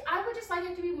think I would just like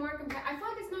him to be more competitive. I feel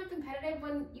like it's not competitive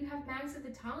when you have Max at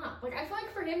the top. Like I feel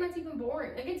like for him that's even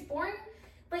boring. Like it's boring,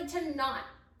 like to not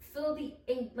feel the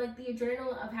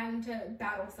adrenaline of having to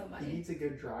battle somebody. He needs a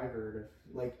good driver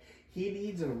to like. He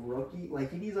needs a rookie.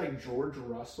 Like he needs like George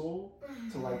Russell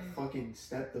to like fucking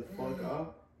step the fuck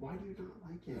up. Why do you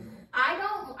not like him? I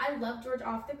love George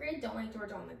off the grid. Don't like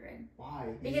George on the grid.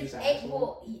 Why? Because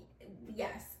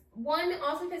yes. One,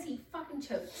 also because he fucking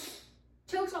chokes.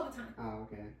 Chokes all the time. Oh,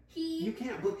 okay. You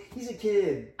can't. He's a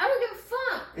kid. I don't give a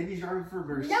fuck. And he's driving for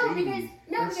Mercedes.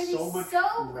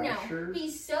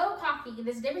 He's so cocky.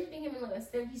 There's a difference between him and Lewis.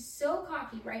 He's so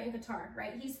cocky, right, in Qatar,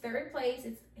 right? He's 3rd place.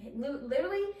 It's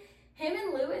literally him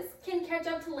and Lewis can catch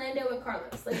up to Lando and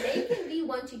Carlos. Like they can be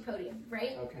 1-2 podium,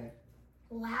 right? Okay.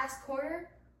 Last corner,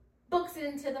 books it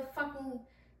into the fucking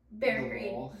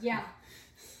barrier. Yeah.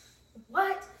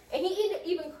 What? And he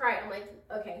even cried. I'm like,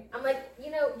 okay. I'm like,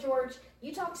 George,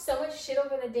 you talk so much shit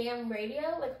over the damn radio.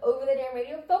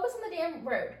 Focus on the damn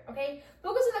road, okay?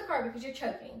 Focus on the car because you're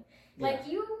choking. Yeah.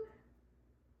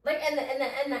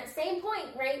 And that same point,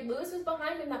 right? Lewis was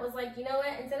behind him. That was like, you know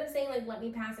what? Instead of saying like, let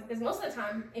me pass him, because most of the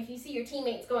time, if you see your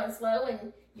teammates going slow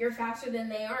and you're faster than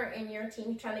they are, and your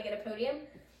team's trying to get a podium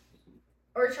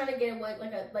or trying to get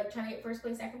trying to get 1st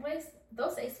place, 2nd place, they'll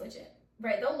say switch it.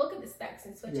 Right, they'll look at the specs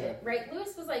and switch it. Right,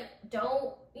 Lewis was like,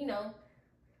 don't,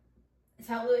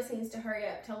 tell Lewis he needs to hurry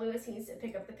up. Tell Lewis he needs to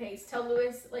pick up the pace. Tell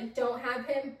Lewis, don't have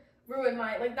him not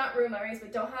ruin my race,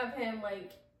 but don't have him,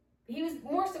 he was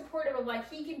more supportive of,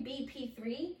 he can be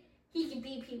P3, he can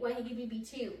be P1, he can be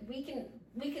P2.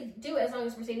 We could do it as long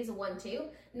as Mercedes is a 1-2,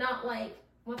 not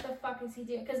what the fuck is he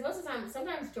doing? Because most of the time,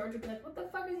 sometimes George would be like, what the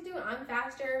fuck is he doing? I'm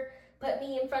faster, put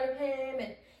me in front of him,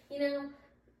 and,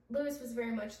 Lewis was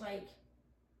very much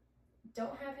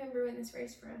don't have him ruin this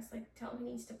race for us. Tell him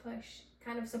he needs to push.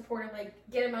 Kind of supportive,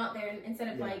 get him out there instead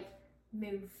of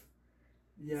move.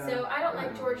 Yeah. So I don't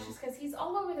like George just because he's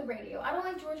all over the radio. I don't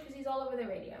like George because he's all over the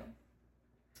radio.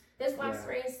 This last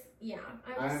race,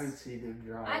 I haven't seen him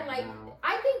drive.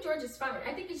 I think George is fine.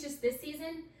 I think it's just this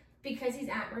season because he's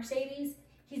at Mercedes.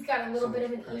 He's got a little bit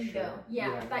of an ego.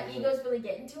 Yeah, that ego's really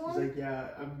getting to him. He's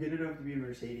I'm good enough to be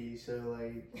Mercedes, so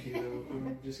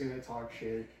I'm just gonna talk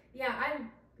shit. Yeah, I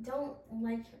don't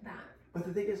like that. But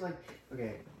the thing is,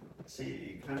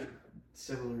 see, kind of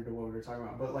similar to what we were talking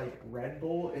about, but Red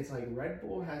Bull, it's Red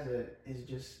Bull is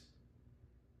just,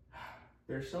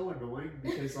 they're so annoying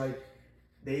because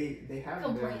they have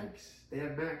Max. They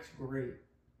have Max, great,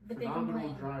 but phenomenal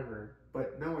driver.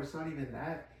 But no, it's not even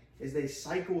that. Is they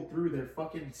cycle through their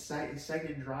fucking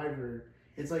second driver.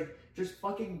 It's just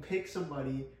fucking pick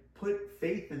somebody, put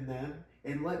faith in them,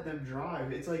 and let them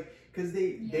drive. It's because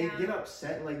they get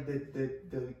upset,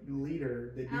 the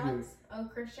leader, the Alex,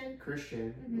 dude,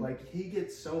 Christian, mm-hmm. He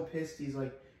gets so pissed. He's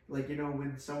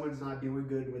when someone's not doing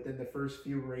good within the first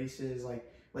few races,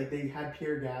 they had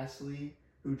Pierre Gasly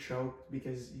who choked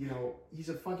because he's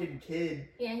a fucking kid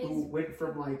who went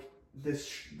from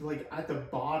at the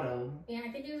bottom. Yeah, I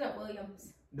think he was at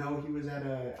Williams. No, he was at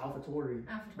AlphaTauri.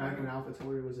 Back when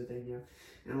AlphaTauri was a thing, yeah.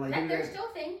 And they're still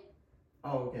a thing.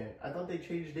 Oh, okay. I thought they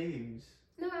changed names.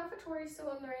 No, AlphaTauri's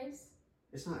still in the race.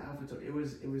 It's not AlphaTauri. It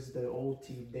was the old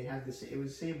team. They had this. It was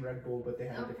the same Red Bull, but they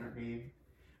had a different name.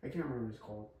 I can't remember what it's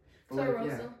called. Toro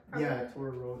Rosso. Yeah,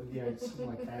 Toro Rosso. Yeah, something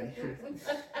like that.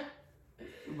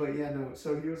 But yeah, no.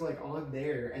 So he was on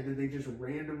there, and then they just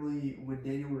randomly, when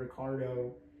Daniel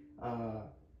Ricciardo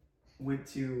went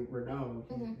to Renault,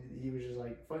 mm-hmm. he was just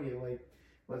fuck it,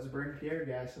 let's bring Pierre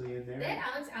Gasly in there. They had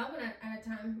Alex Albon at a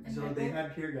time. So they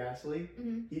had Pierre Gasly.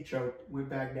 Mm-hmm. He choked, went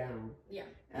back down. Yeah.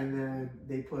 And then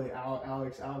they put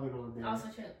Alex Albon on there.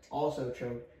 Also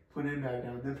choked. Put him back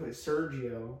down. Then put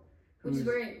Sergio, who's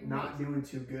not doing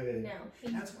too good.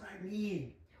 No. That's what I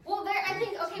mean. Well,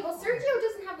 Sergio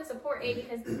doesn't have the support,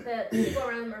 because the people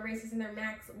around him are racist and they're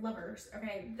Max lovers,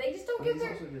 okay? They just don't give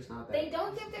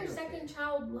their second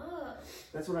child love.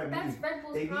 That's what I mean. That's Red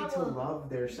Bull's They problem. Need to love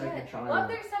their second child. Love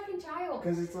their second child.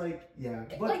 Because it's they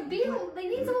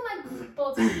need someone like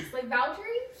Bottas.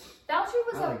 Valtteri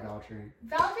was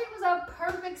Valtteri was a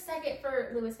perfect second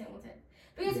for Lewis Hamilton.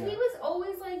 Because he was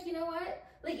always you know what?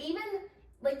 Even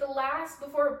the last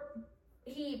before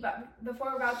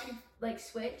before Valtteri like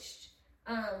switched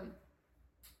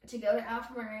to go to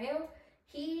Alfa Romeo,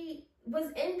 he was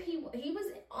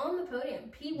on the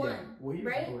podium, P1. Yeah. Well, he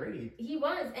was right? great. He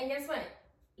was, and guess what?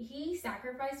 He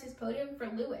sacrificed his podium for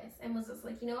Lewis and was just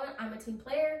like, you know what? I'm a team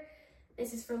player.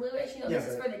 This is for Lewis. You know, this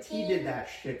is for the team. He did that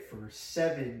shit for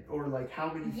 7 or like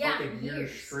how many fucking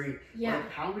years straight? Yeah.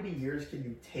 Like how many years can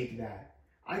you take that?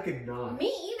 I could not.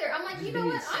 Me either. I'm like, Just you know be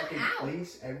what? in second I'm out.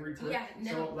 place every time. Yeah,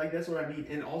 no. So like that's what I mean.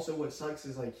 And also what sucks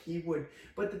is like he would.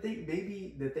 But the thing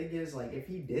is like if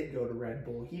he did go to Red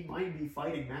Bull, he might be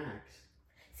fighting Max.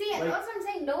 See, like, that's what I'm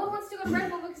saying. No one wants to go to Red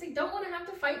Bull because they don't want to have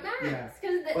to fight Max.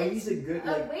 Yeah. But he's a good.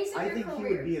 Like, waste of I your think career.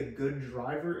 he would be a good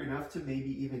driver enough to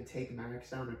maybe even take Max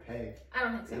down a peg. I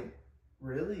don't think so.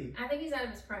 Really? I think he's out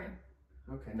of his prime.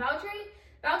 Okay.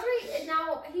 Valtteri,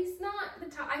 now he's not the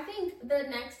top. I think the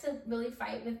next to really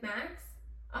fight with Max,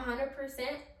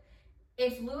 100%.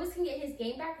 If Lewis can get his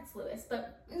game back, it's Lewis.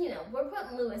 But you know, we're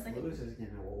putting Lewis like Lewis is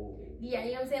getting old. Yeah,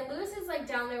 you know what I'm saying. Lewis is like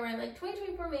down there where like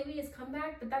 2024 maybe his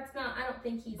comeback, but that's not. I don't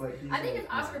think he's. I think it's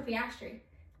Oscar Piastri.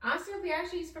 Oscar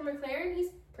Piastri's from McLaren. He's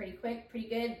pretty quick, pretty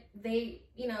good. They,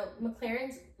 you know,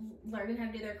 McLaren's learning how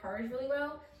to do their cars really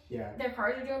well. Yeah. Their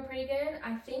cars are doing pretty good.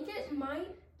 I think it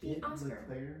might be Oscar.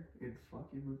 McLaren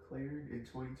in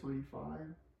 2025.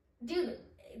 Dude,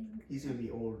 he's gonna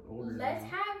be older. Let's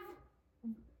have.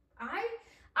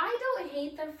 I don't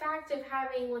hate the fact of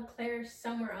having Leclerc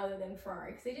somewhere other than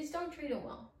Ferrari because they just don't treat him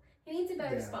well. He needs a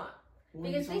better spot. Well,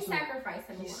 because they sacrifice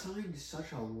him a lot. He signed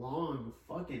such a long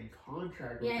fucking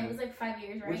contract. Yeah, it was like 5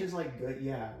 years, right? Which is like good.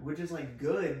 Yeah, which is like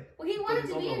good. Well, he wanted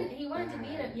to be in. He wanted to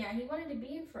be in. Yeah, he wanted to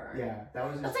be in Ferrari. Yeah, that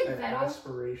was his like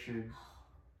aspiration.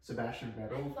 Sebastian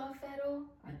Vettel. I love Vettel.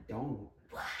 I don't.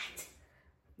 What?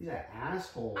 He's an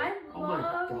asshole. Oh my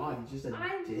god, he's just a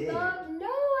dick. I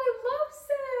love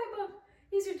Seb.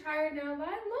 He's retired now, but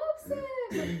I love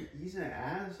Seb. He's an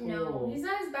asshole. No, he's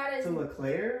not as bad as to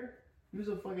Leclerc. He was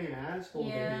a fucking asshole.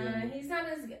 Yeah, he's not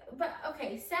as good. But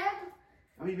okay, Seb.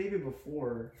 I mean, maybe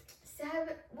before.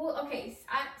 Seb. Well, okay.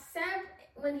 Seb,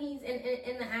 when he's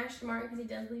in the Aston Martin because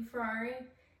he does leave Ferrari,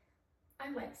 I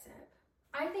like Seb.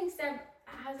 I think Seb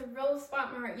has a real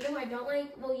spot in my heart. You know who I don't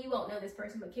like? Well, you won't know this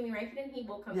person, but Kimi Räikkönen, he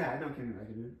will come. Yeah, I know Kimi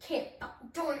Räikkönen. Can't.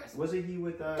 Don't. Wasn't he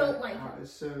with don't like him.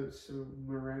 So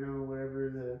Moreno,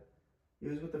 whatever he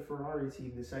was with the Ferrari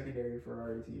team, the secondary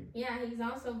Ferrari team. Yeah, he's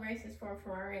also races for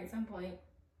Ferrari at some point.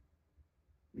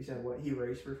 You said what? He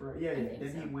raced for Ferrari? Yeah.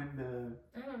 Didn't he win the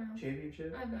I don't know.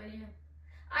 championship? I have no idea.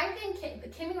 I think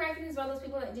Kimi Räikkönen is one of those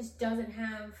people that just doesn't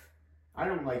have. I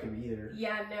don't like him either.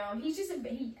 Yeah, no, he's just I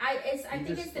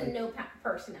think it's the no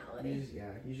personality.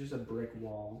 He's just a brick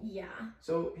wall. Yeah.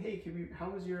 So hey, Kimi, how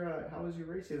was your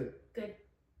race today?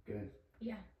 Good.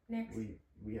 Yeah. Next.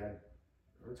 We had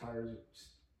our tires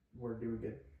were doing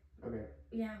good. Okay.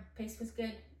 Yeah, pace was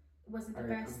good. Wasn't the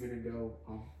best. I'm gonna go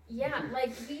home. Yeah,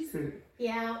 like he's.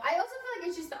 Yeah, I also feel like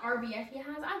it's just the RBF he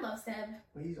has. I love Seb.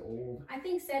 But he's old. I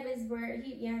think Seb is where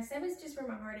Seb is just where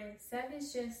my heart is. Seb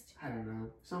is just. I don't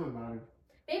know. Something about him.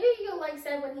 Maybe you'll like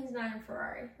Seb when he's not in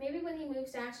Ferrari. Maybe when he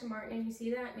moves to Aston Martin and you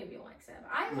see that, maybe you'll like Seb.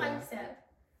 I like Seb.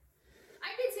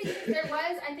 I did see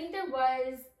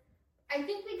I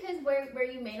think because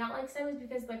where you may not like Seb is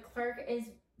because Leclerc is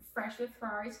fresh with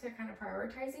Ferrari, so they're kind of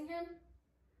prioritizing him.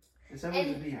 And someone's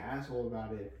just being an asshole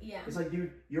about it. Yeah. It's like,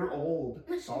 dude, you're old.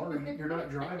 Sorry. You're not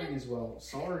driving as well.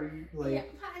 Sorry. Like. Yeah,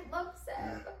 but I love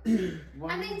Seb.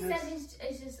 I think Seb is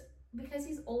just because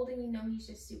he's old and you know he's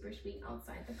just super sweet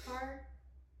outside the car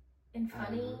and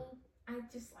funny. I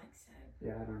just like Seb.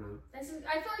 Yeah, I don't know. I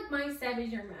feel like my Seb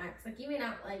is your Max. Like you may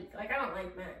not like I don't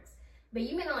like Max, but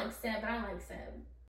you may not like Seb, but I like Seb.